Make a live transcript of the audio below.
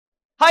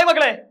Hi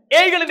Makale,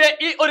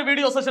 Aegon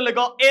video session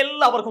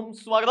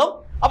swagam.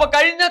 Apa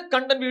കഴിഞ്ഞ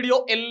content video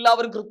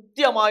എല്ലാവരും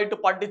കൃത്യമായിട്ട്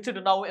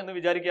പഠിച്ചിട്ടുണ്ടാവും എന്ന്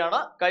വിചാരിക്കുകയാണ്.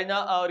 കഴിഞ്ഞ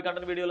ഒരു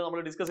content വീഡിയോയിൽ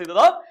നമ്മൾ ഡിസ്കസ്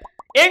ചെയ്തത്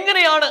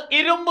എങ്ങനെയാണ്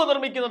ഇരുമ്പ്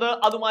നിർമ്മിക്കുന്നത്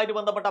അതുമായിട്ട്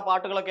ബന്ധപ്പെട്ട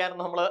പാട്ടുകളൊക്കെയാണ്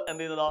നമ്മൾ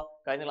എന്ത് ചെയ്തത്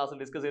കഴിഞ്ഞ ക്ലാസ്സിൽ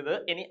ഡിസ്കസ് ചെയ്തത്.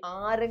 ഇനി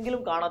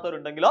ആരെങ്കിലും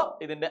കാണാത്തവരുണ്ടെങ്കിൽ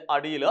ഇതിന്റെ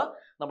അടിയിൽ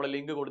നമ്മൾ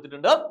ലിങ്ക്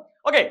കൊടുത്തിട്ടുണ്ട്.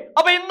 ഓക്കേ,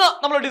 അപ്പോൾ ഇന്ന്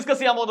നമ്മൾ ഡിസ്കസ്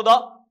ചെയ്യാൻ പോകുന്നത്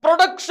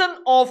പ്രൊഡക്ഷൻ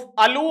ഓഫ്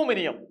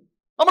അലൂമിനിയം.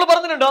 നമ്മൾ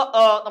പറഞ്ഞിട്ടുണ്ട്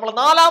നമ്മൾ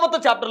നാലാമത്തെ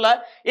ചാപ്റ്ററിലെ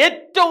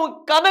ഏറ്റവും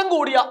കനം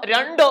കൂടിയ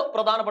രണ്ട്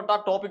പ്രധാനപ്പെട്ട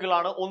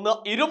ടോപ്പിക്കുകളാണ്. ഒന്ന്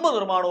ഇരുമ്പ്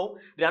നിർമ്മാണവും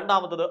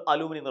രണ്ടാമത്തേത്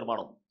അലൂമിനിയം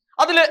നിർമ്മാണവും.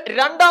 അതിൽ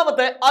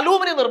രണ്ടാമത്തെ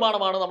അലൂമിനിയം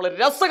നിർമ്മാണമാണ് നമ്മൾ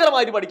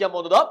രസകരമായിട്ട് പഠിക്കാൻ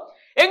പോകുന്നത്.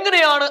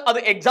 എങ്ങനെയാണ് അത്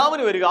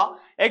എക്സാമിന് വരിക,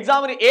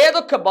 എക്സാമിന്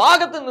ഏതൊക്കെ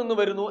ഭാഗത്ത് നിന്ന്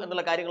വരുന്നു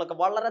എന്നുള്ള കാര്യങ്ങളൊക്കെ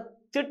വളരെ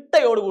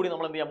ചിട്ടയോടുകൂടി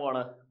നമ്മൾ എന്ത് ചെയ്യാൻ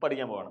പോവാണ്,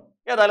 പഠിക്കാൻ പോവാണ്.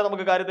 ഏതായാലും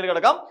നമുക്ക് കാര്യത്തിൽ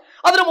കിടക്കാം.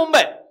 അതിനു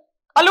മുമ്പേ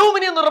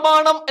അലൂമിനിയം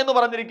നിർമ്മാണം എന്ന്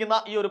പറഞ്ഞിരിക്കുന്ന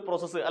ഈ ഒരു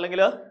പ്രോസസ്സ്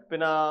അല്ലെങ്കിൽ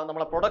പിന്നെ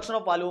നമ്മളെ പ്രൊഡക്ഷൻ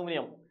ഓഫ്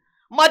അലൂമിനിയം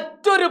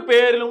മറ്റൊരു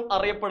പേരിലും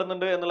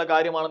അറിയപ്പെടുന്നുണ്ട് എന്നുള്ള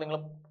കാര്യമാണ് നിങ്ങൾ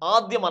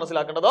ആദ്യം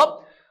മനസ്സിലാക്കേണ്ടത്.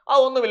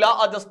 ഒന്നുമില്ല,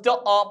 ജസ്റ്റ്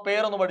ആ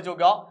പേരൊന്ന് പഠിച്ചു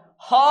നോക്കുക.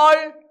 ഹാൾ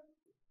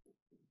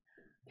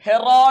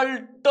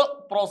ഹെറാൾട്ട്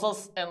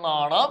പ്രോസസ്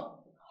എന്നാണ്.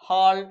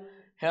 ഹാൾ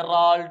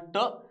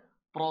ഹെറാൾട്ട്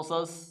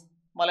പ്രോസസ്,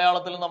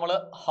 മലയാളത്തിൽ നമ്മൾ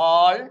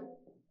ഹാൾ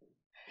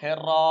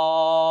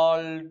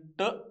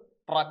ഹെറാൾട്ട്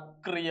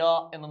പ്രക്രിയ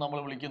എന്ന്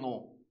നമ്മൾ വിളിക്കുന്നു.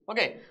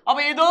 ഓക്കെ, അപ്പൊ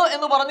ഇത്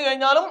എന്ന് പറഞ്ഞു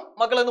കഴിഞ്ഞാലും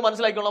മക്കൾ എന്ന്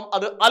മനസ്സിലാക്കണം,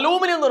 അത്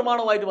അലൂമിനിയം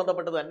നിർമ്മാണവുമായിട്ട്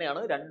ബന്ധപ്പെട്ട്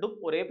തന്നെയാണ്. രണ്ടും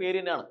ഒരേ പേര്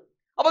തന്നെയാണ്.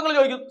 അപ്പൊ നിങ്ങൾ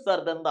ചോദിക്കും, സാർ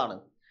ഇതെന്താണ്?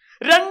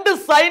 രണ്ട്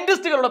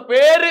സയന്റിസ്റ്റുകളുടെ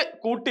പേര്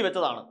കൂട്ടി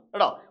വെച്ചതാണ്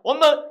കേട്ടോ.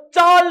 ഒന്ന്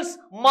ചാൾസ്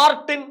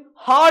മാർട്ടിൻ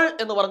ഹാൾ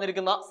എന്ന്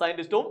പറഞ്ഞിരിക്കുന്ന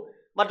സയന്റിസ്റ്റും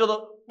മറ്റൊന്ന്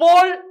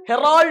പോൾ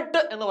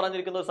ഹെറാൾട്ട് എന്ന്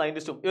പറഞ്ഞിരിക്കുന്ന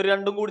സയന്റിസ്റ്റും. ഇവർ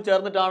രണ്ടും കൂടി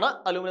ചേർന്നിട്ടാണ്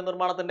അലൂമിനിയം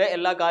നിർമ്മാണത്തിന്റെ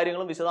എല്ലാ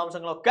കാര്യങ്ങളും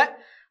വിശദാംശങ്ങളും ഒക്കെ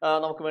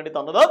നമുക്ക് വേണ്ടി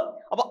തന്നത്.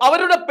 അപ്പൊ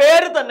അവരുടെ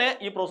പേര് തന്നെ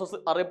ഈ പ്രോസസ്സ്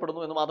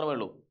അറിയപ്പെടുന്നു എന്ന് മാത്രമേ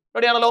ഉള്ളൂ.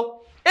 റെഡിയാണല്ലോ?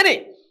 ഇനി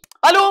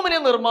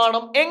അലൂമിനിയം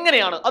നിർമ്മാണം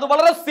എങ്ങനെയാണ്, അത്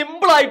വളരെ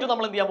സിമ്പിൾ ആയിട്ട്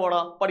നമ്മൾ എന്ത് ചെയ്യാൻ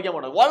പോവാണ്, പഠിക്കാൻ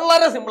പോവാണ്.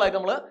 വളരെ സിമ്പിൾ ആയിട്ട്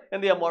നമ്മൾ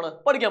എന്ത് ചെയ്യാൻ പോവാണ്,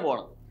 പഠിക്കാൻ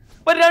പോവാണ്.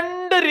 ഇപ്പൊ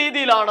രണ്ട്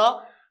രീതിയിലാണ്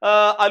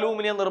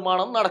അലൂമിനിയം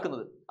നിർമ്മാണം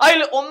നടക്കുന്നത്. അതിൽ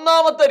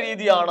ഒന്നാമത്തെ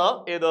രീതിയാണ്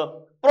ഏത്,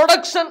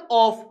 പ്രൊഡക്ഷൻ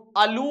ഓഫ്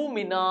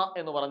അലൂമിന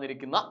എന്ന്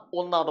പറഞ്ഞിരിക്കുന്ന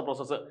ഒന്നാമത്തെ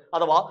പ്രോസസ്സ്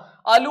അഥവാ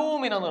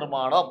അലൂമിന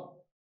നിർമ്മാണം.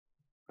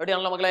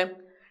 റെഡിയാണല്ലോ മക്കളെ?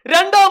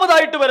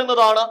 രണ്ടാമതായിട്ട്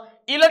വരുന്നതാണ്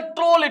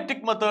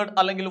ഇലക്ട്രോലൈറ്റിക് മെത്തേഡ്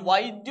അല്ലെങ്കിൽ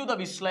വൈദ്യുത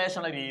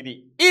വിശ്ലേഷണ രീതി.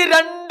 ഈ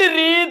രണ്ട്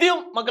രീതിയും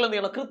മക്കൾ എന്ത്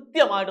ചെയ്യണം,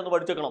 കൃത്യമായിട്ടൊന്ന്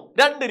പഠിച്ചേക്കണം.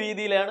 രണ്ട്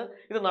രീതിയിലാണ്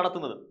ഇത്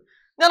നടത്തുന്നത്.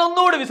 ഞാൻ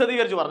ഒന്നുകൂടി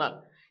വിശദീകരിച്ച് പറഞ്ഞാൽ,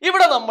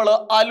 ഇവിടെ നമ്മൾ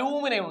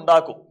അലൂമിനിയം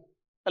ഉണ്ടാക്കും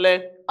അല്ലെ,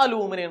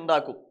 അലൂമിനിയം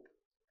ഉണ്ടാക്കും.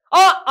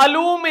 ആ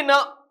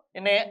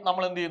അലൂമിനെ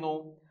നമ്മൾ എന്ത് ചെയ്യുന്നു,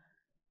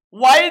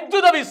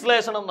 വൈദ്യുത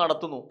വിശ്ലേഷണം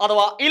നടത്തുന്നു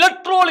അഥവാ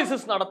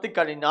ഇലക്ട്രോളിസിസ് നടത്തി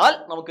കഴിഞ്ഞാൽ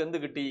നമുക്ക് എന്ത്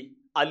കിട്ടി,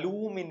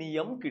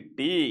 അലൂമിനിയം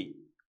കിട്ടി.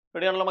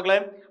 റെഡിയാണല്ലോ മക്കളെ?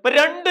 ഇപ്പൊ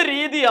രണ്ട്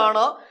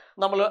രീതിയാണ്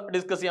നമ്മൾ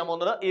ഡിസ്കസ് ചെയ്യാൻ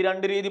പോകുന്നത്. ഈ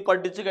രണ്ട് രീതി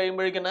പഠിച്ചു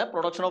കഴിയുമ്പോഴേക്കും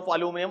പ്രൊഡക്ഷൻ ഓഫ്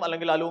അലൂമിനിയം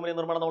അല്ലെങ്കിൽ അലൂമിനിയം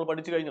നിർമ്മാണം നമ്മൾ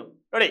പഠിച്ചു കഴിഞ്ഞു.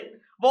 റെഡി?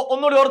 അപ്പോൾ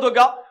ഒന്നുകൂടി ഓർത്ത്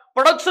വെക്കുക,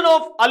 പ്രൊഡക്ഷൻ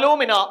ഓഫ്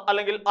അലൂമിന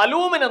അല്ലെങ്കിൽ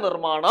അലൂമിന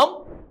നിർമ്മാണം.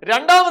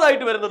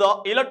 രണ്ടാമതായിട്ട് വരുന്നത്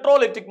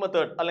ഇലക്ട്രോലൈറ്റിക്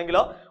മെത്തേഡ് അല്ലെങ്കിൽ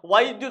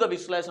വൈദ്യുത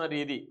വിശ്ലേഷണ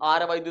രീതി.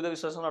 ആരെ വൈദ്യുത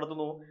വിശ്ലേഷണം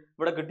നടത്തുന്നു?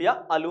 ഇവിടെ കിട്ടിയ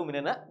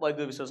അലൂമിനെ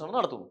വൈദ്യുത വിശ്ലേഷണം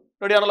നടത്തുന്നു.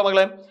 റെഡിയാണല്ലോ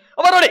മക്കളെ?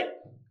 അപ്പൊ റെഡി.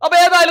 അപ്പൊ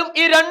ഏതായാലും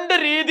ഈ രണ്ട്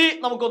രീതി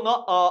നമുക്കൊന്ന്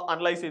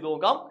അനലൈസ് ചെയ്ത്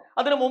നോക്കാം.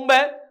 അതിനു മുമ്പേ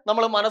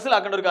നമ്മൾ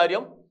മനസ്സിലാക്കേണ്ട ഒരു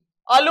കാര്യം,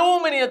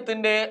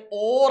 അലൂമിനിയത്തിന്റെ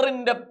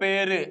ഓറിന്റെ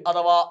പേര്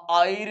അഥവാ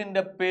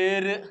അയിരിന്റെ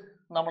പേര്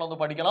നമ്മളൊന്ന്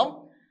പഠിക്കണം.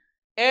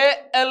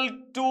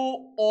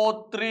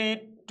 Al2O3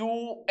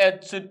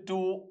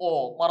 2H2O.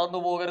 മറന്നു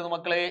പോകരുത്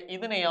മക്കളെ.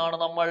 ഇതിനെയാണ്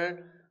നമ്മൾ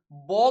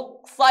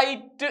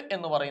ബോക്സൈറ്റ്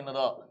എന്ന്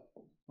പറയുന്നത്.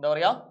 എന്താ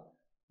പറയാ?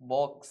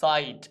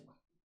 ബോക്സൈറ്റ്.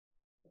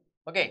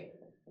 Okay,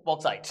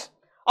 bauxite.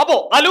 അപ്പോ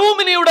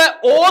അലൂമിനിയുടെ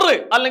ഓറ്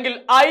അല്ലെങ്കിൽ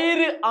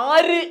അയിര്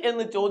ആര്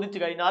എന്ന് ചോദിച്ചു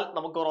കഴിഞ്ഞാൽ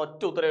നമുക്ക്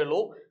ഒരൊറ്റ ഉത്തരവേ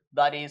ഉള്ളൂ,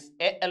 that is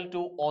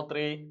Al2O3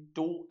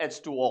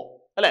 2H2O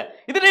അല്ലെ?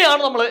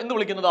 ഇതിനെയാണ് നമ്മൾ എന്ത്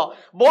വിളിക്കുന്നത്,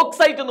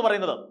 ബോക്സൈറ്റ് എന്ന്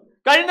പറയുന്നത്.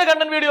 കഴിഞ്ഞ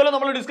കണ്ടന്റ് വീഡിയോയിൽ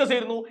നമ്മൾ ഡിസ്കസ്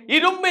ചെയ്തിരുന്നു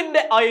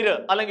ഇരുമ്പിന്റെ അയിര്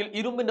അല്ലെങ്കിൽ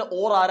ഇരുമ്പിന്റെ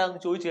ഓർ ആരാന്ന്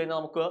ചോദിച്ചു കഴിഞ്ഞാൽ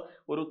നമുക്ക്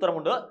ഒരു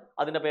ഉത്തരമുണ്ട്.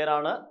 അതിന്റെ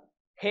പേരാണ്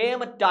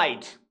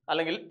ഹേമറ്റൈറ്റ്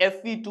അല്ലെങ്കിൽ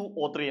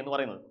Fe2O3 എന്ന്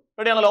പറയുന്നത്.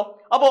 റെഡിയാണല്ലോ?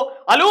 അപ്പോ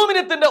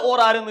അലൂമിനിയത്തിന്റെ ഓർ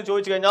ആരെന്ന്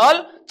ചോദിച്ചു കഴിഞ്ഞാൽ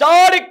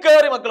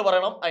ചാടിക്കേറി മക്കൾ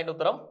പറയണം അതിന്റെ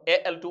ഉത്തരം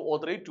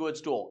Al2O3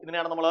 2H2O.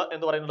 ഇതിനെയാണ് നമ്മൾ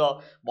എന്ത് പറയുന്നത്,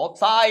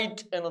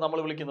 ബോക്സൈറ്റ് എന്ന് നമ്മൾ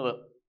വിളിക്കുന്നത്.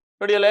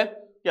 റെഡിയല്ലേ?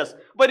 യെസ്.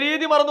 അപ്പൊ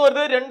രീതി മറന്നു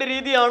വരുന്നത്,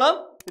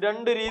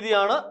 രണ്ട്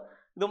രീതിയാണ്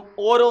ഇതും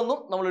ഓരോന്നും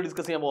നമ്മൾ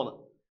ഡിസ്കസ് ചെയ്യാൻ പോകുന്നത്.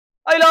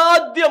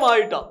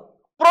 അതിലാദ്യമായിട്ട്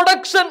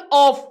production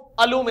of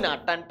alumina.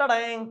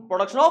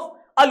 Production of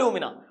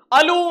alumina,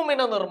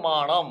 alumina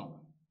നിർമ്മാണം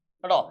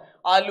കേട്ടോ.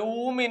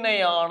 അലൂമിന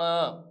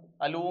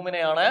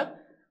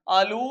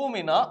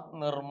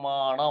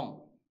നിർമ്മാണം.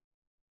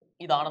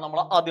 ഇതാണ് നമ്മൾ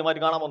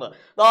ആദ്യമായിട്ട് കാണാൻ പോകുന്നത്.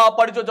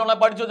 പഠിച്ചു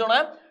വെച്ചോണേ.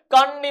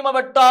 കണ്ണിമ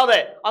വെട്ടാതെ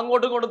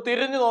അങ്ങോട്ടും ഇങ്ങോട്ടും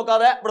തിരിഞ്ഞു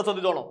നോക്കാതെ ഇവിടെ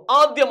ശ്രദ്ധിച്ചോണം.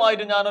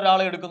 ആദ്യമായിട്ട് ഞാൻ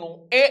ഒരാളെ എടുക്കുന്നു,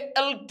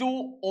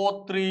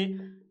 Al2O3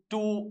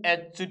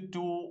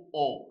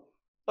 2H2O.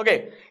 ഓക്കെ,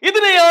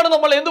 ഇതിനെയാണ്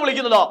നമ്മൾ എന്ത്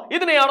വിളിക്കുന്നത്,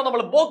 ഇതിനെയാണ്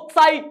നമ്മൾ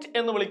ബോക്സൈറ്റ്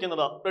എന്ന്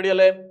വിളിക്കുന്നത്. റെഡി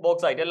അല്ലേ?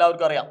 ബോക്സൈറ്റ്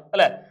എല്ലാവർക്കും അറിയാം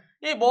അല്ലെ?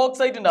 ഈ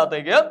ബോക്സൈറ്റിന്റെ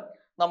അകത്തേക്ക്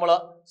നമ്മൾ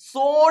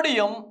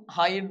സോഡിയം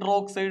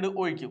ഹൈഡ്രോക്സൈഡ്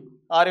ഒഴിക്കും.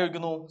 ആരെ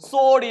ഒഴിക്കുന്നു?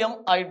 സോഡിയം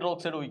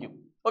ഹൈഡ്രോക്സൈഡ് ഒഴിക്കും.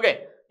 ഓക്കെ,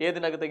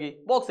 ഏതിനകത്തേക്ക്?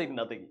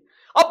 ബോക്സൈറ്റിന്റെ അകത്തേക്ക്.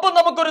 അപ്പൊ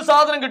നമുക്കൊരു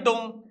സാധനം കിട്ടും,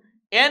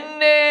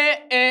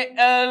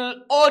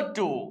 NaAlO2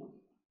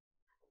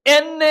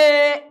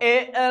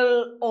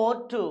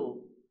 NaAlO2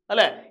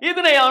 അല്ലെ?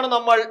 ഇതിനെയാണ്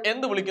നമ്മൾ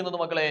എന്ത് വിളിക്കുന്നത്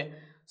മക്കളെ?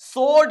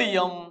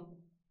 സോഡിയം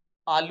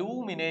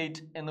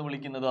അലൂമിനേറ്റ് എന്ന്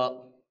വിളിക്കുന്നത്.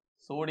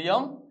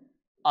 സോഡിയം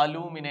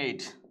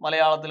അലൂമിനേറ്റ്,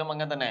 മലയാളത്തിലും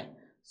അങ്ങനെ തന്നെ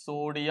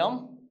സോഡിയം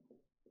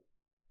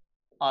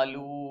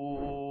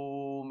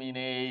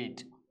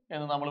അലൂമിനേറ്റ്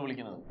എന്ന് നമ്മൾ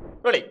വിളിക്കുന്നത്.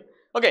 റെഡി?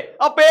 ഓക്കെ,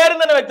 ആ പേരും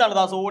തന്നെ വ്യക്തമാണ്.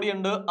 സോഡിയം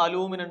ഉണ്ട്,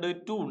 അലൂമിനം ഉണ്ട്,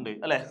 2 ഉണ്ട്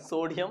അല്ലെ?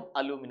 Sodium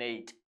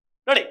aluminate.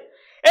 റെഡി?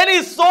 ഇനി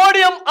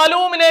സോഡിയം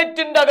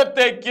അലൂമിനേറ്റിന്റെ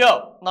അകത്തേക്ക്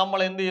നമ്മൾ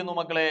എന്ത് ചെയ്യുന്നു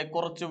മക്കളെ?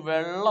 കുറച്ച്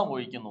വെള്ളം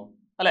ഒഴിക്കുന്നു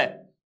അല്ലെ?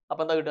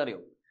 അപ്പൊ എന്താ കിട്ടുക അറിയോ?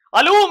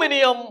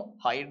 അലൂമിനിയം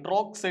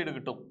ഹൈഡ്രോക്സൈഡ്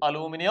കിട്ടും.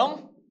 അലൂമിനിയം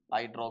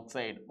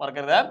ഹൈഡ്രോക്സൈഡ്,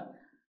 മറക്കരുത്.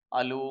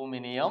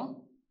 Aluminium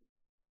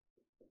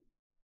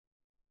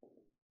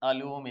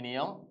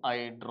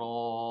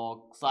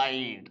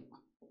hydroxide.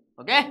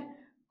 Okay,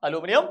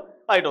 aluminium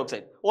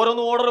hydroxide.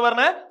 ഓരോന്ന് ഓർഡർ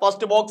വരണേ.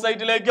 First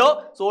ബോക്സൈറ്റിലേക്ക്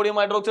sodium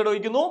hydroxide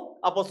ഒഴിക്കുന്നു.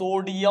 അപ്പൊ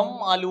സോഡിയം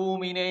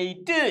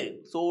അലൂമിനേറ്റ്.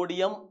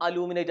 സോഡിയം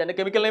അലൂമിനേറ്റ് എന്റെ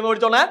കെമിക്കൽ നെയിം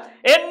പഠിച്ചോളേ.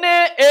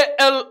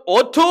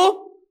 NaAlO2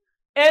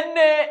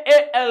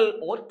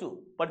 NaAlO2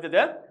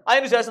 പഠിച്ചിട്ട്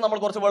അതിനുശേഷം നമ്മൾ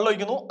കുറച്ച് വെള്ളം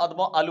ഒഴിക്കുന്നു.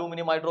 അതിപ്പോ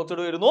അലൂമിനിയം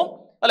ഹൈഡ്രോക്സൈഡ് വരുന്നു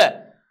അല്ലെ?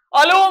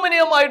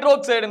 അലൂമിനിയം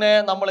ഹൈഡ്രോക്സൈഡിനെ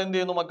നമ്മൾ എന്ത്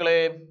ചെയ്യുന്നു മക്കളെ?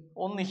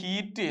 ഒന്ന്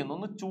ഹീറ്റ് ചെയ്യുന്നു,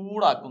 ഒന്ന്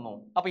ചൂടാക്കുന്നു.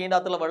 അപ്പൊ ഇതിന്റെ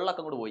അകത്തുള്ള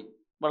വെള്ളമൊക്കെ അങ്ങോട്ട് പോയി.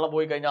 വെള്ളം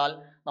പോയി കഴിഞ്ഞാൽ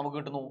നമുക്ക്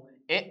കിട്ടുന്നു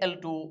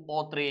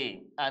Al2O3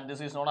 and this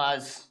is known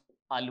as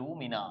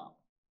alumina.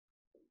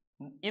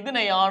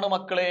 ഇതിനെയാണ്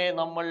മക്കളെ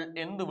നമ്മൾ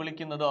എന്ത്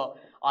വിളിക്കുന്നത്?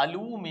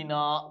 അലൂമിന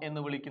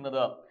എന്ന്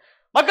വിളിക്കുന്നത്.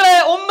 മക്കളെ,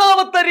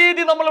 ഒന്നാമത്തെ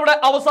രീതി നമ്മൾ ഇവിടെ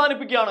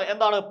അവസാനിപ്പിക്കുകയാണ്.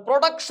 എന്താണ്?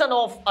 Production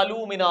of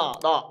alumina.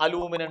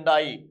 അലൂമിന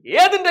ഉണ്ടായി.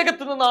 ഏതിന്റെ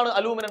അകത്ത് നിന്നാണ്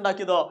അലൂമിന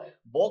ഉണ്ടാക്കിയത്?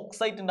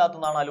 ബോക്സൈറ്റിന്റെ അകത്ത്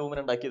നിന്നാണ് അലൂമിന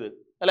ഉണ്ടാക്കിയത്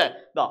അല്ലെ?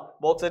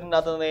 ബോക്സൈറ്റിന്റെ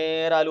അകത്ത്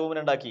നേരെ അലൂമിന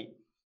ഉണ്ടാക്കി.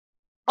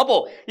 അപ്പോ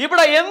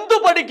ഇവിടെ എന്ത്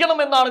പഠിക്കണം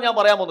എന്നാണ് ഞാൻ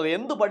പറയാൻ പോകുന്നത്.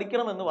 എന്ത്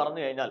പഠിക്കണം എന്ന്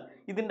പറഞ്ഞു കഴിഞ്ഞാൽ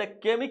ഇതിന്റെ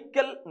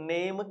കെമിക്കൽ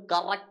നെയിം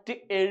കറക്റ്റ്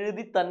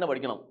എഴുതി തന്നെ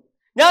പഠിക്കണം.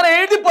 ഞാൻ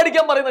എഴുതി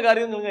പഠിക്കാൻ പറയുന്ന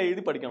കാര്യം നിങ്ങൾ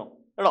എഴുതി പഠിക്കണം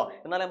കേട്ടോ.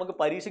 എന്നാലേ നമുക്ക്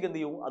പരീക്ഷയ്ക്ക് എന്ത്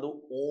ചെയ്യും? അത്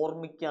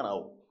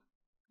ഓർമ്മിക്കാനാവും.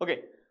 ഓക്കെ,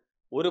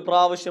 ഒരു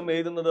പ്രാവശ്യം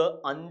എഴുതുന്നത്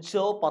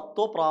 5ഓ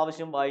 10ഓ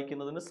പ്രാവശ്യം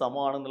വായിക്കുന്നതിന്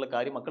സമമാണെന്നുള്ള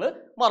കാര്യം മക്കള്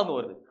മറന്നു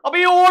പോകരുത്. അപ്പൊ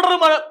ഈ ഓർഡർ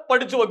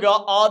പഠിച്ചു വെക്കുക.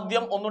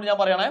 ആദ്യം ഒന്നുകൂടി ഞാൻ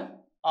പറയണേ.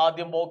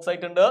 ആദ്യം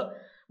ബോക്സൈറ്റ് ഉണ്ട്.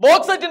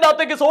 ബോക്സൈറ്റിന്റെ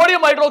അകത്തേക്ക്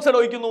സോഡിയം ഹൈഡ്രോക്സൈഡ്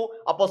ഒഴിക്കുന്നു.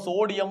 അപ്പൊ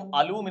സോഡിയം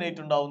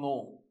അലൂമിനേറ്റ് ഉണ്ടാവുന്നു.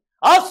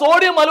 ആ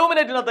സോഡിയം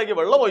അലൂമിനേറ്റിനകത്തേക്ക്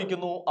വെള്ളം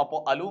ഒഴിക്കുന്നു. അപ്പോൾ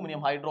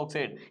അലൂമിനിയം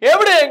ഹൈഡ്രോക്സൈഡ്.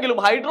 എവിടെയെങ്കിലും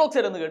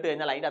ഹൈഡ്രോക്സൈഡ് എന്ന് കേട്ട്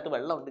കഴിഞ്ഞാൽ അതിന്റെ അകത്ത്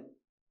വെള്ളം ഉണ്ട്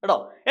കേട്ടോ.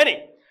 ഇനി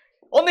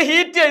ഒന്ന്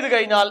ഹീറ്റ് ചെയ്ത്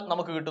കഴിഞ്ഞാൽ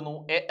നമുക്ക് കിട്ടുന്നു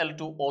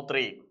Al2O3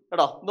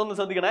 കേട്ടോ. ഇതൊന്ന്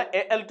ശ്രദ്ധിക്കണേ.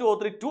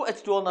 Al2O3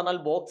 2H2O എന്ന് പറഞ്ഞാൽ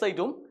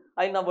ബോക്സൈറ്റും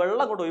അതിന്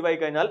വെള്ളം കൊണ്ട് ഒഴിവായി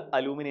കഴിഞ്ഞാൽ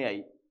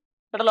അലൂമിനിയായി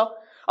കേട്ടല്ലോ.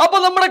 അപ്പൊ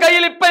നമ്മുടെ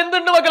കയ്യിൽ ഇപ്പൊ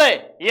എന്തുണ്ട് മക്കളെ?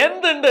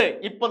 എന്തുണ്ട്?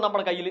 ഇപ്പൊ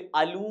നമ്മുടെ കയ്യിൽ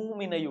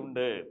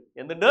അലൂമിനയുണ്ട്.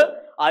 എന്തുണ്ട്?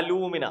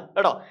 അലൂമിന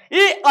കേട്ടോ.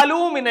 ഈ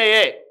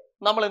അലൂമിനയെ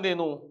നമ്മൾ എന്ത്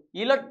ചെയ്യുന്നു?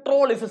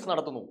 ഇലക്ട്രോളിസിസ്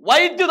നടത്തുന്നു.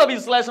 വൈദ്യുത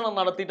വിശ്ലേഷണം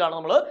നടത്തിയിട്ടാണ്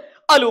നമ്മൾ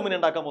അലൂമിന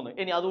ഉണ്ടാക്കാൻ പോകുന്നത്.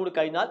 ഇനി അതുകൂടി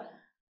കഴിഞ്ഞാൽ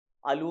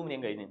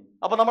അലൂമിനിയം കഴിഞ്ഞു.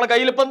 അപ്പൊ നമ്മുടെ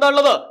കയ്യിൽ ഇപ്പൊ എന്താ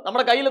ഉള്ളത്?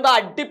 നമ്മുടെ കയ്യിൽ എന്താ?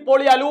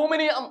 അടിപൊളി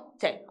അലൂമിനിയം.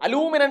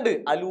 അലൂമിന ഉണ്ട്.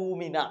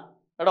 അലൂമിന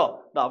കേട്ടോ.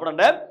 അവിടെ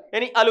ഉണ്ട്.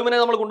 ഇനി അലൂമിനെ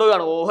നമ്മൾ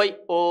കൊണ്ടുപോവുകയാണ്.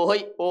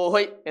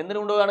 ഓഹോയ് എന്തിനു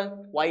കൊണ്ടുപോവുകയാണ്?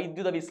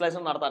 വൈദ്യുത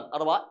വിശ്ലേഷണം നടത്താൻ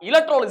അഥവാ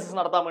ഇലക്ട്രോളിസിസ്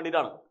നടത്താൻ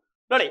വേണ്ടിയിട്ടാണ്.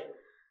 റെഡി?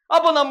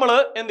 അപ്പൊ നമ്മൾ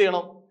എന്ത്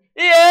ചെയ്യണം?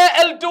 ഈ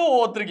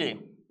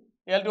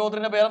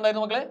Al2O3ന്റെ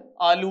പേരെന്തായിരുന്നു മക്കളെ?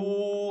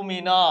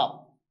 അലൂമിന.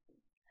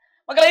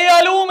 മക്കളെ, ഈ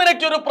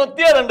അലൂമിനയ്ക്ക് ഒരു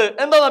പ്രത്യേകത ഉണ്ട്.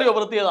 എന്താണെന്നറിയോ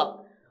പ്രത്യേകത?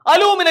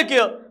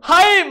 അലൂമിനയ്ക്ക്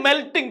ഹൈ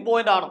മെൽറ്റിംഗ്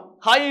പോയിന്റ് ആണ്.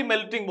 High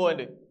melting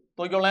point.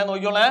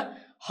 നോക്കിക്കോളേ.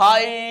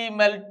 High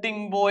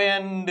melting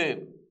point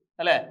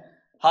അല്ലെ?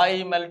 High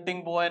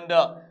melting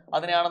point.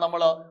 അതിനെയാണ്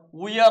നമ്മൾ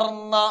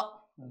ഉയർന്ന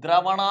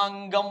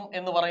ദ്രവണാങ്കം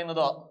എന്ന്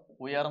പറയുന്നത്.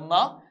 ഉയർന്ന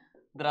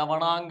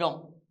ദ്രവണാങ്കം.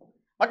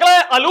 മക്കളെ,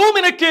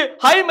 അലൂമിനയ്ക്ക്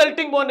ഹൈ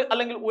മെൽറ്റിംഗ് പോയിന്റ്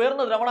അല്ലെങ്കിൽ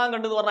ഉയർന്ന ദ്രവണാങ്കം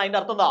എന്ന് പറഞ്ഞാൽ അതിന്റെ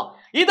അർത്ഥം എന്താ?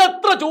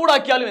 ഇതെത്ര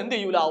ചൂടാക്കിയാലും എന്ത്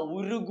ചെയ്യൂല?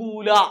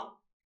 ഉരുകൂല,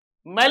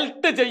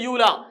 മെൽറ്റ്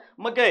ചെയ്യൂല.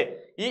 നമുക്ക്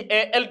ഈ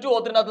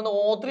Al2O3 അകത്തുനിന്ന്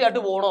O3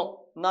 ആയിട്ട് പോകണം,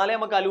 എന്നാലേ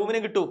നമുക്ക്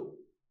അലൂമിനിയം കിട്ടൂ.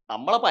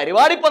 നമ്മളെ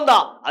പരിപാടി ഇപ്പൊ എന്താ?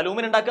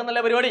 അലൂമിനിയം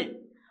ഉണ്ടാക്കുന്നല്ലേ പരിപാടി.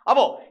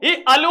 അപ്പോ ഈ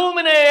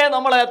അലൂമിനയെ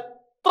നമ്മൾ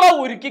എത്ര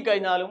ഉരുക്കി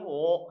കഴിഞ്ഞാലും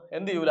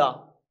എന്ത് ചെയ്യൂല?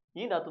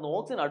 ഇതിന്റെ അകത്ത്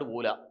ഓക്സിജൻ ആയിട്ട്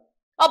പോല.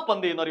 അപ്പൊ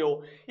എന്ത് ചെയ്യുന്നറിയോ?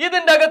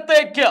 ഇതിന്റെ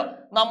അകത്തേക്ക്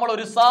നമ്മൾ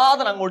ഒരു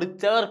സാധനം അങ്ങോട്ട്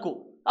ചേർക്കും.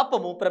 അപ്പൊ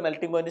മൂപ്പര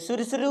മെൽറ്റിംഗ് പോയിന്റ്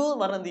സുരുസുരു എന്ന്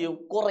പറഞ്ഞാൽ എന്ത് ചെയ്യും?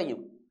 കുറയും.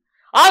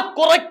 ആ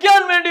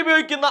കുറയ്ക്കാൻ വേണ്ടി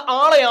ഉപയോഗിക്കുന്ന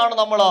ആളെയാണ്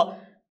നമ്മൾ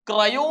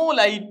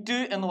ക്രയോലൈറ്റ്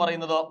എന്ന്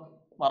പറയുന്നത്.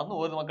 മറന്നു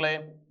പോയത് മക്കളെ.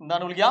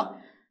 എന്താണ് വിളിക്കുക?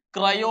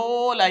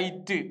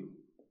 ക്രയോലൈറ്റ്.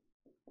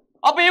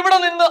 അപ്പൊ ഇവിടെ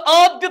നിന്ന്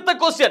ആദ്യത്തെ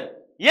ക്വസ്റ്റ്യൻ,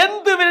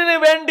 എന്തിനു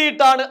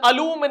വേണ്ടിയിട്ടാണ്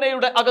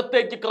അലൂമിനയുടെ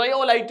അകത്തേക്ക്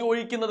ക്രയോലൈറ്റ്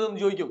ഒഴിക്കുന്നത് എന്ന്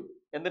ചോദിക്കും.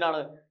 എന്തിനാണ്?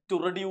 To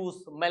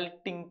reduce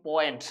melting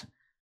point.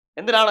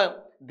 എന്തിനാണ്?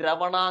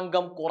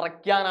 ദ്രവണാങ്കം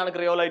കുറയ്ക്കാനാണ്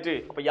ക്രയോലൈറ്റ്.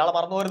 അപ്പൊ ഇയാളെ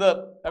മറന്നു പോരുത്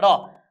കേട്ടോ.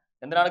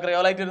 എന്തിനാണ്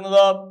ക്രയോലൈറ്റ്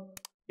ഇരുന്നത്?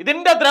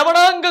 ഇതിന്റെ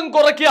ദ്രവണാങ്കം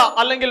കുറയ്ക്കുക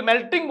അല്ലെങ്കിൽ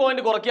മെൽറ്റിംഗ്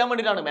പോയിന്റ് കുറയ്ക്കാൻ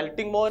വേണ്ടിയിട്ടാണ്.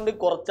 മെൽറ്റിംഗ് പോയിന്റ്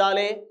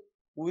കുറച്ചാലേ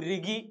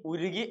ഉരുകി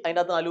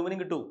അതിൻ്റെ അകത്ത് അലൂമിനിയം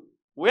കിട്ടൂ.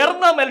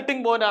 ഉയർന്ന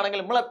മെൽറ്റിംഗ് പോയിന്റ് ആണെങ്കിൽ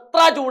നമ്മൾ എത്ര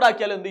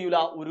ചൂടാക്കിയാലും എന്ത് ചെയ്യൂല?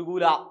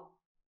 ഉരുകൂല.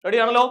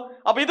 റെഡിയാണല്ലോ?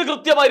 അപ്പൊ ഇത്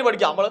കൃത്യമായി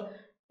പഠിക്കാം. നമ്മൾ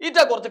ഈറ്റ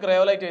കുറച്ച്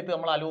ക്രയോലൈറ്റ് എടുത്ത്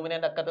നമ്മൾ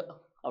അലൂമിനിയന്റെ അക്കത്ത്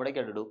അവിടേക്ക്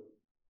ഇടും.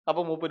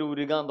 അപ്പൊ മൂപ്പര്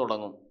ഉരുകാൻ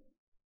തുടങ്ങും.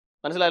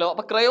 മനസ്സിലായല്ലോ?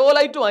 അപ്പൊ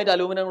ക്രയോലൈറ്റുമായിട്ട്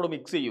അലൂമിനിയം കൂടെ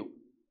മിക്സ് ചെയ്യും.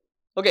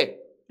 Okay,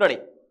 ready?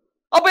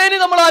 അപ്പൊ ഇനി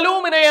നമ്മൾ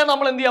അലൂമിനയെ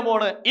നമ്മൾ എന്ത് ചെയ്യാൻ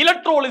പോവാണ്?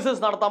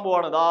 ഇലക്ട്രോളിസിസ് നടത്താൻ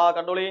പോവാണ്. ഇതാ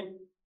കണ്ടോളി,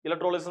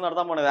 ഇലക്ട്രോളിസിസ്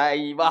നടത്താൻ പോവാണ്.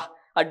 വാ,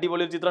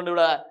 അടിപൊളി ഒരു ചിത്രം ഉണ്ട്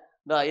ഇവിടെ.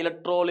 ഇതാ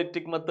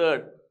ഇലക്ട്രോലിറ്റിക്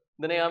മെത്തേഡ്.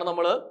 ഇതിനെയാണ്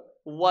നമ്മൾ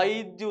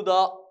വൈദ്യുത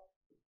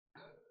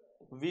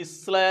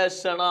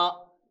വിശ്ലേഷണ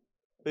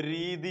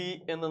രീതി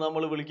എന്ന്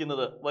നമ്മൾ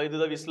വിളിക്കുന്നത്.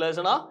 വൈദ്യുത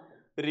വിശ്ലേഷണ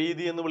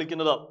രീതി എന്ന്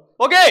വിളിക്കുന്നത്.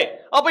 ഓക്കെ,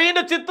 അപ്പൊ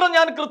ഇതിന്റെ ചിത്രം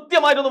ഞാൻ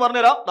കൃത്യമായിട്ടൊന്ന്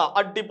പറഞ്ഞുതരാം.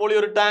 അടിപൊളി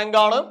ഒരു ടാങ്ക്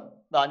ആണ്.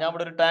 ഞാൻ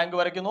ഇവിടെ ഒരു ടാങ്ക്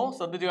വരയ്ക്കുന്നു.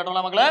 ശ്രദ്ധിച്ച്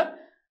കേട്ടോളാം മക്കളെ.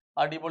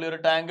 അടിപൊളി ഒരു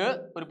ടാങ്ക്,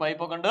 ഒരു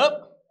പൈപ്പ് ഒക്കെ ഉണ്ട്.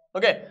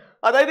 ഓക്കെ,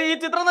 അതായത് ഈ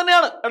ചിത്രം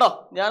തന്നെയാണ് കേട്ടോ.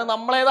 ഞാൻ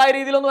നമ്മളേതായ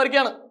രീതിയിലൊന്ന്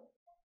വരയ്ക്കുകയാണ്.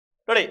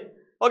 റെഡി?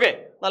 ഓക്കെ,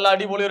 നല്ല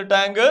അടിപൊളി ഒരു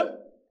ടാങ്ക്.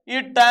 ഈ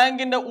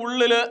ടാങ്കിന്റെ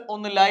ഉള്ളില്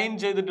ഒന്ന് ലൈൻ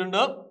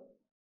ചെയ്തിട്ടുണ്ട്.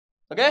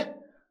 ഓക്കെ,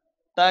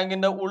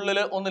 ടാങ്കിന്റെ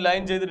ഉള്ളില് ഒന്ന്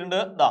ലൈൻ ചെയ്തിട്ടുണ്ട്.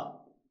 ദാ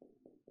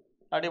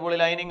അടിപൊളി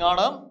ലൈനിങ്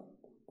ആണ്.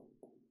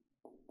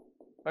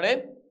 റെഡി?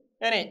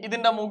 ഇനി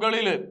ഇതിന്റെ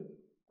മുകളില്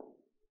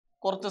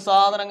കുറച്ച്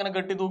സാധനം ഇങ്ങനെ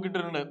കെട്ടി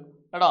തൂക്കിയിട്ടുണ്ട്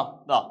കേട്ടോ.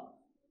 ദാ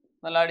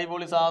നല്ല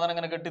അടിപൊളി സാധനം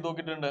ഇങ്ങനെ കെട്ടി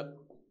തൂക്കിയിട്ടുണ്ട്.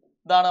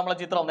 ഇതാണ് നമ്മളെ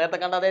ചിത്രം. നേരത്തെ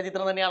കണ്ട അതേ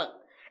ചിത്രം തന്നെയാണ്.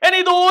 ഇനി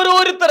ഇത്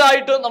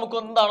ഓരോരുത്തരായിട്ട് നമുക്ക്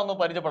എന്താണെന്ന്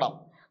പരിചയപ്പെടാം.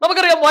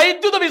 നമുക്കറിയാം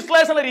വൈദ്യുത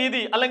വിശ്ലേഷണ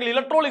രീതി അല്ലെങ്കിൽ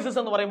ഇലക്ട്രോളിസിസ്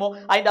എന്ന് പറയുമ്പോൾ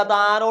അതിൻ്റെ അകത്ത്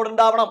ആനോഡ്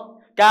ഉണ്ടാവണം,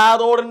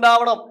 കാഥോഡ്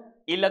ഉണ്ടാവണം,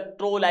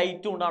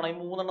 ഇലക്ട്രോലൈറ്റും ഉണ്ടാവണം. ഈ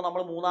മൂന്നെണ്ണം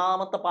നമ്മൾ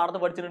മൂന്നാമത്തെ പാഠത്ത്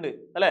പഠിച്ചിട്ടുണ്ട്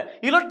അല്ലെ.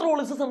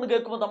 ഇലക്ട്രോളിസിസ് എന്ന്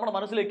കേൾക്കുമ്പോൾ നമ്മുടെ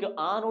മനസ്സിലേക്ക്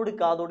ആനോഡ്,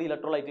 കാഥോഡ്,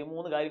 ഇലക്ട്രോലൈറ്റ്, ഈ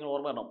മൂന്ന് കാര്യങ്ങൾ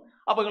ഓർമ്മ വരണം.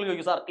 അപ്പൊ നിങ്ങൾ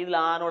ചോദിക്കും, സാർ ഇതിൽ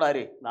ആനോഡ്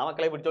ആര്?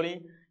 മക്കളെ പിടിച്ചോളി,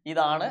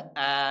 ഇതാണ്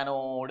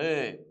ആനോഡ്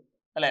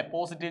അല്ലെ.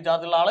 പോസിറ്റീവ്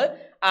ചാർജ് ഉള്ള ആള്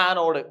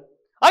ആനോഡ്.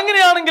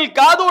 അങ്ങനെയാണെങ്കിൽ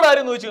കാഥോഡ്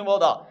ആരെന്ന് ചോദിച്ചു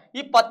കഴിയുമ്പോൾ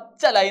ഈ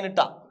പച്ച ലൈൻ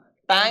ഇട്ട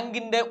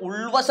ടാങ്കിന്റെ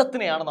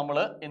ഉൾവശത്തിനെയാണ് നമ്മൾ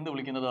എന്ത്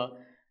വിളിക്കുന്നത്?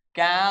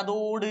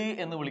 കാഥോഡ്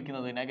എന്ന്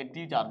വിളിക്കുന്നത്.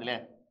 നെഗറ്റീവ് ചാർജ് അല്ലേ,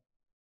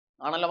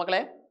 ആണല്ലോ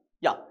മക്കളെ.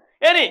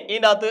 ഇനി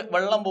ഇതിൻ്റെ അകത്ത്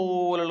വെള്ളം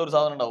പോലുള്ള ഒരു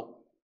സാധനം ഉണ്ടാവും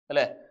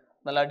അല്ലെ.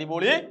 നല്ല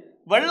അടിപൊളി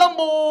വെള്ളം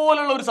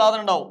പോലുള്ള ഒരു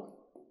സാധനം ഉണ്ടാവും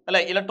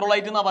അല്ലെ.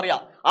 ഇലക്ട്രോലൈറ്റ് എന്നാ പറയാ.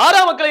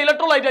 ആരാ മക്കളെ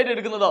ഇലക്ട്രോലൈറ്റ് ആയിട്ട്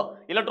എടുക്കുന്നത്?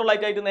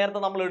 ഇലക്ട്രോലൈറ്റ് ആയിട്ട് നേരത്തെ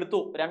നമ്മൾ എടുത്തു,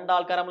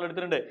 രണ്ടാൾക്കാർ നമ്മൾ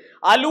എടുത്തിട്ടുണ്ട്.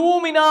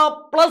 അലൂമിന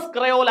പ്ലസ്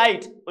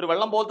ക്രയോലൈറ്റ്, ഒരു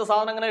വെള്ളം പോലത്തെ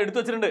സാധനം അങ്ങനെ എടുത്തു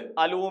വെച്ചിട്ടുണ്ട്.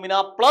 Alumina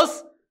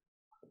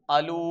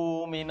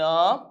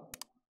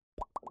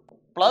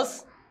plus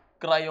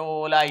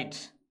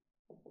cryolite.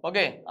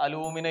 ഓക്കെ,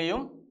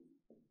 അലൂമിനയും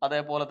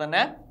അതേപോലെ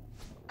തന്നെ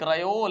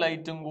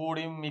ക്രയോലൈറ്റും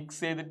കൂടിയും മിക്സ്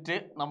ചെയ്തിട്ട്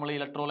നമ്മൾ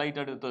ഇലക്ട്രോലൈറ്റ്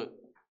എടുത്ത്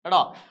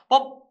കേട്ടോ. അപ്പൊ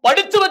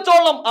പഠിച്ചു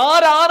വെച്ചോളണം,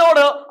 ആര്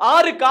ആനോഡ്,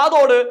 ആര്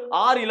കാഥോഡ്,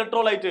 ആര്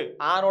ഇലക്ട്രോലൈറ്റ്.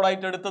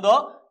 ആനോഡായിട്ട് എടുത്തത്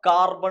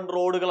കാർബൺ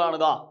റോഡുകളാണ്.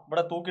 ഇതാ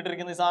ഇവിടെ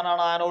തൂക്കിയിട്ടിരിക്കുന്ന ഈ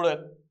സാധനമാണ് ആനോഡ്.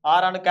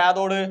 ആരാണ്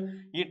കാഥോഡ്?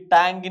 ഈ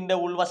ടാങ്കിന്റെ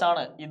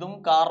ഉൾവശാണ്. ഇതും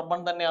കാർബൺ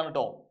തന്നെയാണ്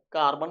കേട്ടോ,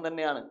 കാർബൺ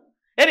തന്നെയാണ്.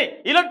 ഇനി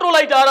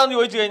ഇലക്ട്രോലൈറ്റ് ആരാന്ന്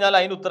ചോദിച്ചു കഴിഞ്ഞാൽ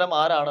അതിന് ഉത്തരം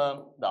ആരാണ്?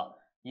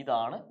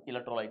 ഇതാണ്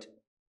ഇലക്ട്രോലൈറ്റ്.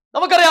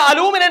 നമുക്കറിയാം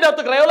അലൂമിനിയന്റെ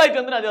അകത്ത് ക്രയോലൈറ്റ്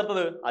എന്തിനാ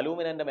ചേർത്തത്?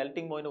 അലൂമിനിയന്റെ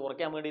മെൽറ്റിംഗ് പോയിന്റ്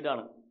കുറയ്ക്കാൻ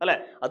വേണ്ടിയിട്ടാണ് അല്ലെ.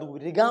 അത്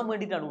ഉരുകാൻ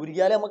വേണ്ടിയിട്ടാണ്.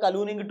 ഉരുകിയാലേ നമുക്ക്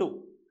അലൂമിനിയം കിട്ടും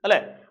അല്ലെ.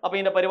 അപ്പൊ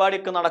ഇതിന്റെ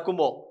പരിപാടിയൊക്കെ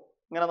നടക്കുമ്പോ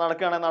ഇങ്ങനെ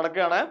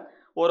നടക്കുകയാണ്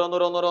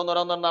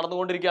ഓരോന്നോരോന്നോരോന്നോരോന്നോ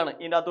നടന്നുകൊണ്ടിരിക്കുകയാണ്.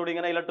 ഇതിന്റെ അകത്തൂടെ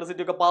ഇങ്ങനെ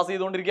ഇലക്ട്രിസിറ്റി ഒക്കെ പാസ്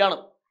ചെയ്തുകൊണ്ടിരിക്കുകയാണ്.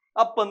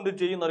 അപ്പൊ എന്ത്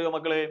ചെയ്യുന്നറിയോ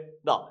മക്കളെ?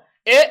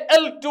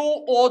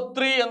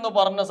 Al2O3 എന്ന്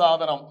പറഞ്ഞ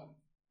സാധനം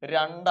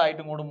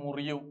രണ്ടായിട്ടും കൂടെ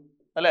മുറിയും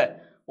അല്ലെ.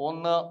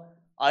 ഒന്ന്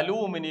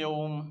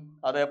അലൂമിനിയവും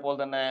അതേപോലെ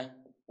തന്നെ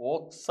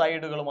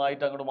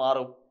ഓക്സൈഡുകളുമായിട്ട് അങ്ങോട്ട്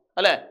മാറും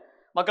അല്ലെ.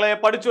 മക്കളെ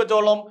പഠിച്ചു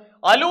വെച്ചോളാം,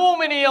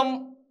 അലൂമിനിയം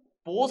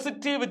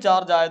പോസിറ്റീവ്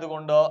ചാർജ്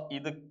ആയതുകൊണ്ട്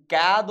ഇത്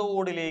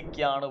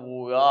കാഥോഡിലേക്കാണ്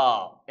പോവുക.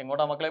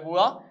 എങ്ങോട്ടാ മക്കളെ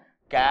പോവുക?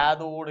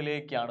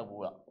 കാഥോഡിലേക്കാണ്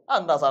പോവുക.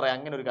 എന്താ സാറേ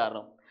അങ്ങനെ ഒരു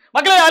കാരണം?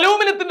 മക്കളെ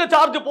അലൂമിനിയത്തിന്റെ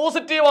ചാർജ്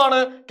പോസിറ്റീവ്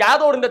ആണ്,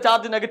 കാഥോഡിന്റെ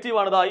ചാർജ് നെഗറ്റീവ്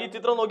ആണ്. ഈ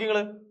ചിത്രം നോക്കി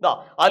നിങ്ങൾ.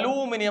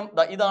 അലൂമിനിയം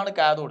ഇതാണ്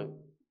കാഥോഡ്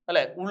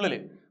അല്ലെ ഉള്ളില്.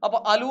 അപ്പൊ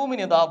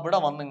അലൂമിനിയം ഇവിടെ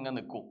വന്ന് ഇങ്ങനെ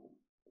നിൽക്കും.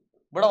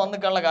 ഇവിടെ വന്ന്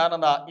നിൽക്കാനുള്ള കാരണം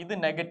എന്താ? ഇത്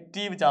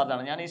നെഗറ്റീവ് ചാർജ്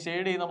ആണ്. ഞാൻ ഈ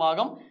ഷെയ്ഡ് ചെയ്യുന്ന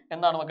ഭാഗം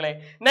എന്താണ് മക്കളെ?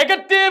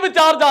 നെഗറ്റീവ്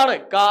ചാർജ് ആണ്.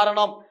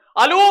 കാരണം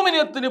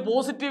അലൂമിനിയത്തിന്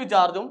പോസിറ്റീവ്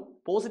ചാർജും,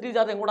 പോസിറ്റീവ്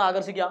ചാർജ് എങ്ങോട്ട്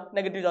ആകർഷിക്കുക?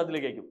 നെഗറ്റീവ്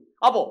ചാർജിലേക്കും.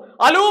 അപ്പോ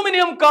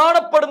അലൂമിനിയം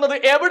കാണപ്പെടുന്നത്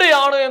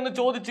എവിടെയാണ് എന്ന്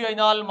ചോദിച്ചു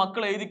കഴിഞ്ഞാൽ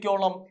മക്കൾ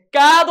എഴുതിക്കോളണം,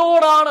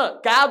 കാഥോഡാണ്.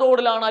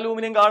 കാഥോഡിലാണ്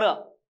അലൂമിനിയം കാണുക.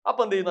 അപ്പൊ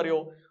എന്ത് ചെയ്യുന്നറിയോ?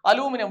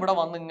 അലൂമിനിയം ഇവിടെ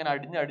വന്ന് ഇങ്ങനെ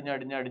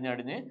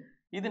അടിഞ്ഞ്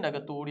ഇതിന്റെ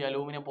അകത്തുകൂടി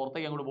അലൂമിനിയം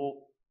പുറത്തേക്ക് അങ്ങോട്ട് പോകും.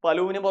 അപ്പൊ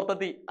അലൂമിനിയം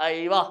പുറത്തെത്തി.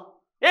 അയ്യവാ.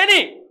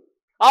 ഇനി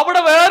അവിടെ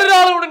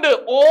വേറൊരാളുകൂടെ ഉണ്ട്,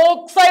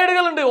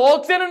 ഓക്സൈഡുകൾ ഉണ്ട്,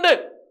 ഓക്സിജൻ ഉണ്ട്.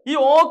 ഈ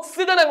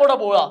ഓക്സിജൻ എങ്ങോട്ടാ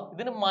പോവുക?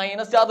 ഇതിന്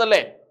മൈനസ് ചാർജ് അല്ലേ.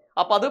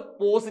 അപ്പൊ അത്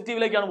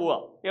പോസിറ്റീവിലേക്കാണ് പോവുക.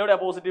 എവിടെയാ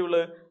പോസിറ്റീവ്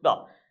ഉള്ളത്?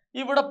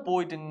 ഇവിടെ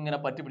പോയിട്ട് ഇങ്ങനെ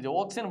പറ്റിപ്പിടിച്ച്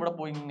ഓക്സിജൻ ഇവിടെ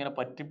പോയി ഇങ്ങനെ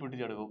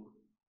പറ്റിപ്പിടിച്ചെടുക്കും.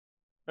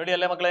 റെഡി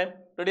അല്ലേ മക്കളെ?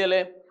 റെഡി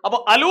അല്ലേ? അപ്പൊ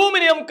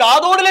അലൂമിനിയം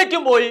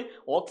കാഥോഡിലേക്കും പോയി,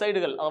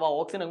 ഓക്സൈഡുകൾ അഥവാ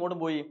ഓക്സിജൻ എങ്ങോട്ടും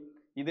പോയി?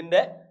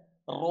 ഇതിന്റെ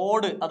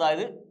റോഡ്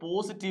അതായത്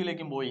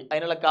പോസിറ്റീവിലേക്കും പോയി.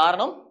 അതിനുള്ള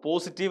കാരണം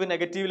പോസിറ്റീവ്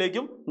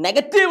നെഗറ്റീവിലേക്കും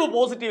നെഗറ്റീവ്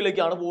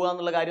പോസിറ്റീവിലേക്കാണ് പോവുക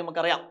എന്നുള്ള കാര്യം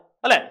നമുക്കറിയാം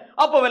അല്ലെ.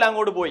 അപ്പൊ വില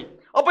അങ്ങോട്ട് പോയി.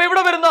 അപ്പൊ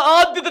ഇവിടെ വരുന്ന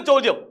ആദ്യത്തെ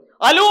ചോദ്യം,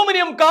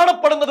 അലൂമിനിയം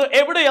കാണപ്പെടുന്നത്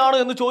എവിടെയാണ്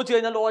എന്ന് ചോദിച്ചു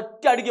കഴിഞ്ഞാൽ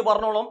ഒറ്റ അടിക്ക്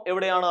പറഞ്ഞോളാം,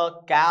 എവിടെയാണ്?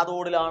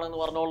 കാഥോഡിലാണ് എന്ന്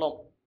പറഞ്ഞോളാം.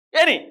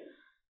 ഇനി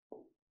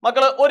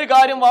മക്കള് ഒരു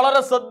കാര്യം വളരെ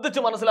ശ്രദ്ധിച്ച്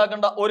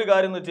മനസ്സിലാക്കേണ്ട ഒരു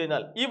കാര്യം എന്ന് വെച്ച്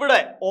കഴിഞ്ഞാൽ, ഇവിടെ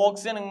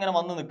ഓക്സിജൻ ഇങ്ങനെ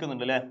വന്ന്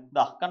നിൽക്കുന്നുണ്ട് അല്ലെ.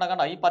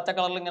 കണ്ട ഈ പച്ച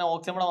കളറിൽ ഇങ്ങനെ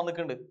ഓക്സിജൻ ഇവിടെ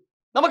വന്നിട്ടുണ്ട്.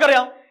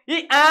 നമുക്കറിയാം ഈ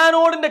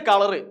ആനോഡിന്റെ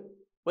കളറ്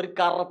ഒരു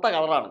കറുത്ത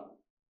കളറാണ്.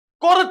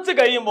 കുറച്ച്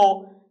കഴിയുമ്പോൾ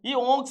ഈ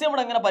ഓക്സിജൻ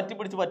ഇവിടെ ഇങ്ങനെ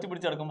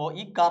പറ്റിപ്പിടിച്ചെടുക്കുമ്പോൾ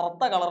ഈ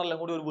കറുത്ത കളറെല്ലാം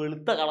കൂടി ഒരു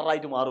വെളുത്ത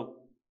കളറായിട്ട് മാറും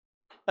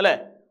അല്ലെ.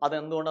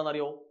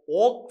 അതെന്തുകൊണ്ടാണെന്നറിയോ?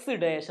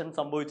 ഓക്സിഡേഷൻ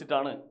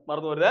സംഭവിച്ചിട്ടാണ്.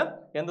 മറന്നു പോരുത്.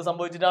 എന്ത്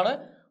സംഭവിച്ചിട്ടാണ്?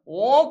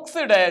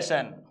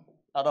 ഓക്സിഡേഷൻ.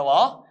 അഥവാ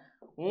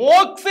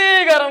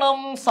ഓക്സീകരണം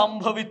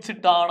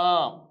സംഭവിച്ചിട്ടാണ്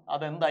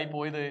അതെന്തായി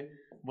പോയത്,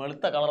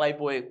 വെളുത്ത കളറായി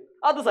പോയത്.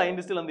 അത്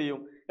സയന്റിസ്റ്റുകൾ എന്ത് ചെയ്യും,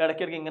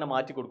 ഇടയ്ക്കിടയ്ക്ക് ഇങ്ങനെ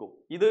മാറ്റി കൊടുക്കും.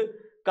 ഇത്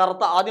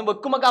കറുത്ത, ആദ്യം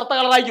വെക്കുമ്പോൾ കറുത്ത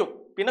കളറായിരിക്കും,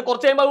 പിന്നെ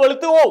കുറച്ച് കഴിയുമ്പോൾ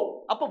വെളുത്ത് പോവും.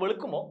 അപ്പൊ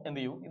വെളുക്കുമ്പോൾ എന്ത്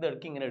ചെയ്യും, ഇത്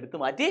ഇടയ്ക്ക് ഇങ്ങനെ എടുത്ത്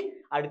മാറ്റി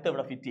അടുത്ത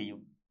ഇവിടെ ഫിറ്റ് ചെയ്യും,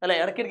 അല്ലെ?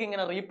 ഇടയ്ക്കിടയ്ക്ക്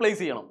ഇങ്ങനെ റീപ്ലേസ്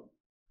ചെയ്യണം.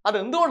 അത്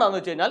എന്തുകൊണ്ടാന്ന്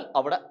വെച്ച് കഴിഞ്ഞാൽ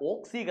അവിടെ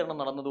ഓക്സീകരണം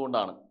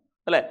നടന്നതുകൊണ്ടാണ്,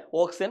 അല്ലെ?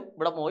 ഓക്സിജൻ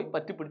ഇവിടെ പോയി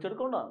പറ്റി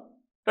പിടിച്ചെടുക്കൊണ്ടാണ്.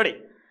 റെഡി?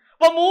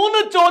 അപ്പൊ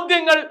 3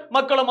 ചോദ്യങ്ങൾ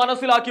മക്കൾ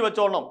മനസ്സിലാക്കി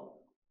വെച്ചോളണം.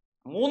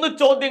 3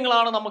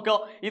 ചോദ്യങ്ങളാണ് നമുക്ക്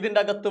ഇതിന്റെ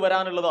അകത്ത്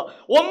വരാനുള്ളത്.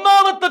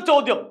 ഒന്നാമത്തെ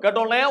ചോദ്യം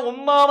കേട്ടോളേ,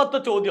 ഒന്നാമത്തെ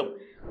ചോദ്യം,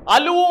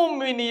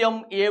 അലൂമിനിയം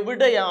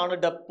എവിടെയാണ്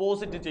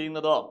ഡെപ്പോസിറ്റ്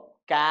ചെയ്യുന്നത്?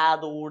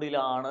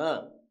 കാഥോഡിലാണ്,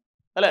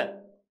 അല്ലെ?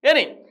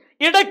 ഇനി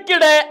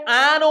ഇടയ്ക്കിടെ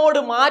ആനോഡ്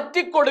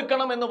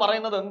മാറ്റിക്കൊടുക്കണം എന്ന്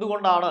പറയുന്നത്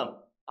എന്തുകൊണ്ടാണ്?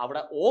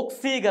 അവിടെ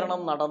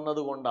ഓക്സീകരണം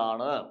നടന്നത്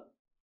കൊണ്ടാണ്.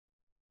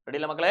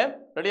 റെഡിയല്ലേ മക്കളെ?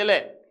 റെഡിയല്ലേ?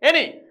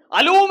 ഇനി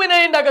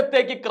അലൂമിനയുടെ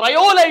അകത്തേക്ക്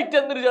ക്രയോലൈറ്റ്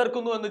എന്തിനു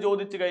ചേർക്കുന്നു എന്ന്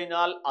ചോദിച്ചു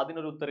കഴിഞ്ഞാൽ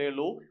അതിനൊരു ഉത്തരേ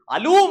ഉള്ളൂ,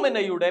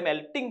 അലൂമിനയുടെ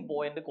മെൽറ്റിംഗ്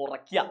പോയിന്റ്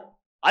കുറയ്ക്കുക,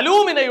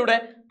 അലൂമിനയുടെ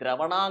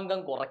ദ്രവണാങ്കം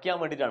കുറയ്ക്കാൻ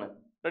വേണ്ടിയിട്ടാണ്.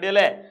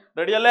 റെഡിയല്ലേ?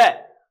 റെഡിയല്ലേ?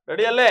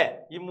 റെഡിയല്ലേ?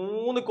 ഈ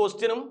 3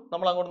 ക്വസ്റ്റ്യനും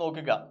നമ്മൾ അങ്ങോട്ട്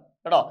നോക്കുക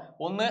കേട്ടോ.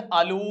 ഒന്ന്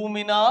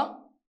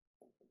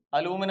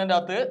അലൂമിനന്റെ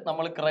അകത്ത്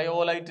നമ്മൾ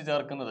ക്രയോലൈറ്റ്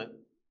ചേർക്കുന്നത്,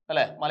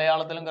 അല്ലെ?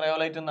 മലയാളത്തിലും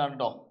ക്രയോലൈറ്റ് എന്നാണ്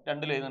കേട്ടോ,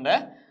 2 എഴുതുന്നുണ്ട്.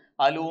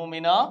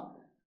 അലൂമിന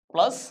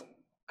പ്ലസ്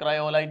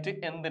ക്രയോലൈറ്റ്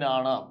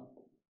എന്തിനാണ്,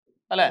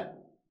 അല്ലെ?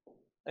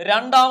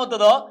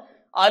 രണ്ടാമത്തത്,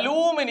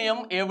 അലൂമിനിയം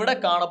എവിടെ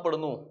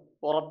കാണപ്പെടുന്നു?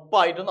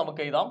 ഉറപ്പായിട്ടും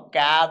നമുക്ക് എഴുതാം,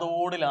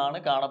 കാഥോഡിലാണ്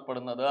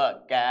കാണപ്പെടുന്നത്,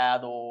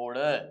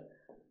 കാഥോഡ്.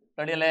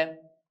 റെഡിയല്ലേ?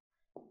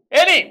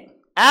 ഇനി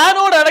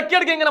ആനോഡ്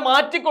ഇടയ്ക്കിടയ്ക്ക് ഇങ്ങനെ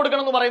മാറ്റി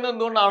കൊടുക്കണം എന്ന് പറയുന്നത്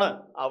എന്തുകൊണ്ടാണ്?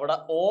 അവിടെ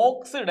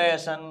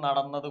ഓക്സിഡേഷൻ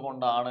നടന്നത്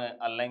കൊണ്ടാണ്,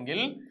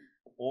 അല്ലെങ്കിൽ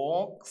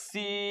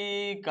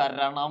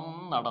ഓക്സീകരണം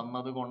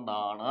നടന്നത്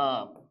കൊണ്ടാണ്.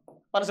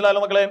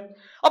 മനസ്സിലായല്ലോ മക്കളെ?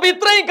 അപ്പൊ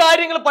ഇത്രയും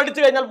കാര്യങ്ങൾ പഠിച്ചു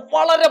കഴിഞ്ഞാൽ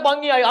വളരെ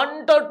ഭംഗിയായി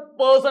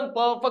 100%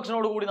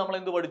 പെർഫെക്ഷനോട് കൂടി നമ്മൾ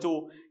എന്ത് പഠിച്ചു?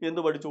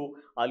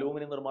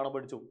 അലൂമിനിയം നിർമ്മാണം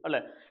പഠിച്ചു,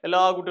 അല്ലെ?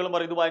 എല്ലാ കുട്ടികളും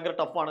പറയും ഇത് ഭയങ്കര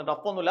ടഫാണ്.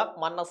 ടഫൊന്നുമില്ല,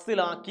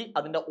 മനസ്സിലാക്കി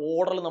അതിന്റെ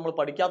ഓർഡറിൽ നമ്മൾ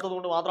പഠിക്കാത്തത്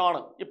കൊണ്ട്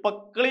മാത്രമാണ്. ഇപ്പൊ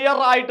ക്ലിയർ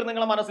ആയിട്ട്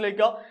നിങ്ങളെ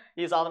മനസ്സിലേക്ക്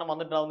ഈ സാധനം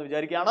വന്നിട്ടുണ്ടാവുമെന്ന്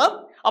വിചാരിക്കുകയാണ്.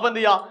 അപ്പൊ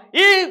എന്ത് ചെയ്യുക,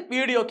 ഈ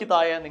വീഡിയോക്ക്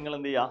താഴെ നിങ്ങൾ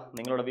എന്ത് ചെയ്യുക,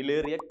 നിങ്ങളുടെ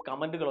വിലയേറിയ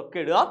കമന്റുകളൊക്കെ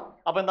ഇടുക.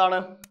 അപ്പൊ എന്താണ്,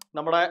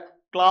 നമ്മുടെ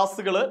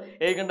ക്ലാസ്സുകൾ,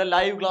 ഏകന്റെ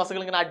ലൈവ്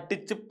ക്ലാസ്സുകൾ ഇങ്ങനെ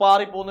അടിച്ച്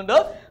പാറി പോകുന്നുണ്ട്.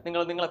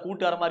 നിങ്ങളെ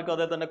കൂട്ടുകാരന്മാർക്കും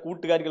അതേ തന്നെ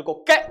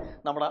കൂട്ടുകാരികൾക്കൊക്കെ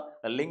നമ്മുടെ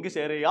ലിങ്ക്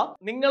ഷെയർ ചെയ്യുക.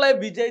 നിങ്ങളെ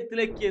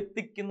വിജയത്തിലേക്ക്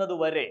എത്തിക്കുന്നത്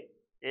വരെ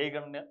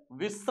ഏകന്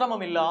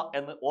വിശ്രമമില്ല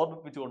എന്ന്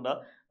ഓർമ്മിപ്പിച്ചുകൊണ്ട്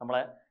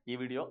നമ്മളെ ഈ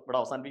വീഡിയോ ഇവിടെ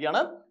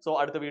അവസാനിപ്പിക്കുകയാണ്. സോ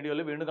അടുത്ത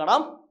വീഡിയോയിൽ വീണ്ടും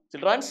കാണാം.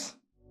 Children's,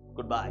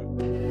 good bye.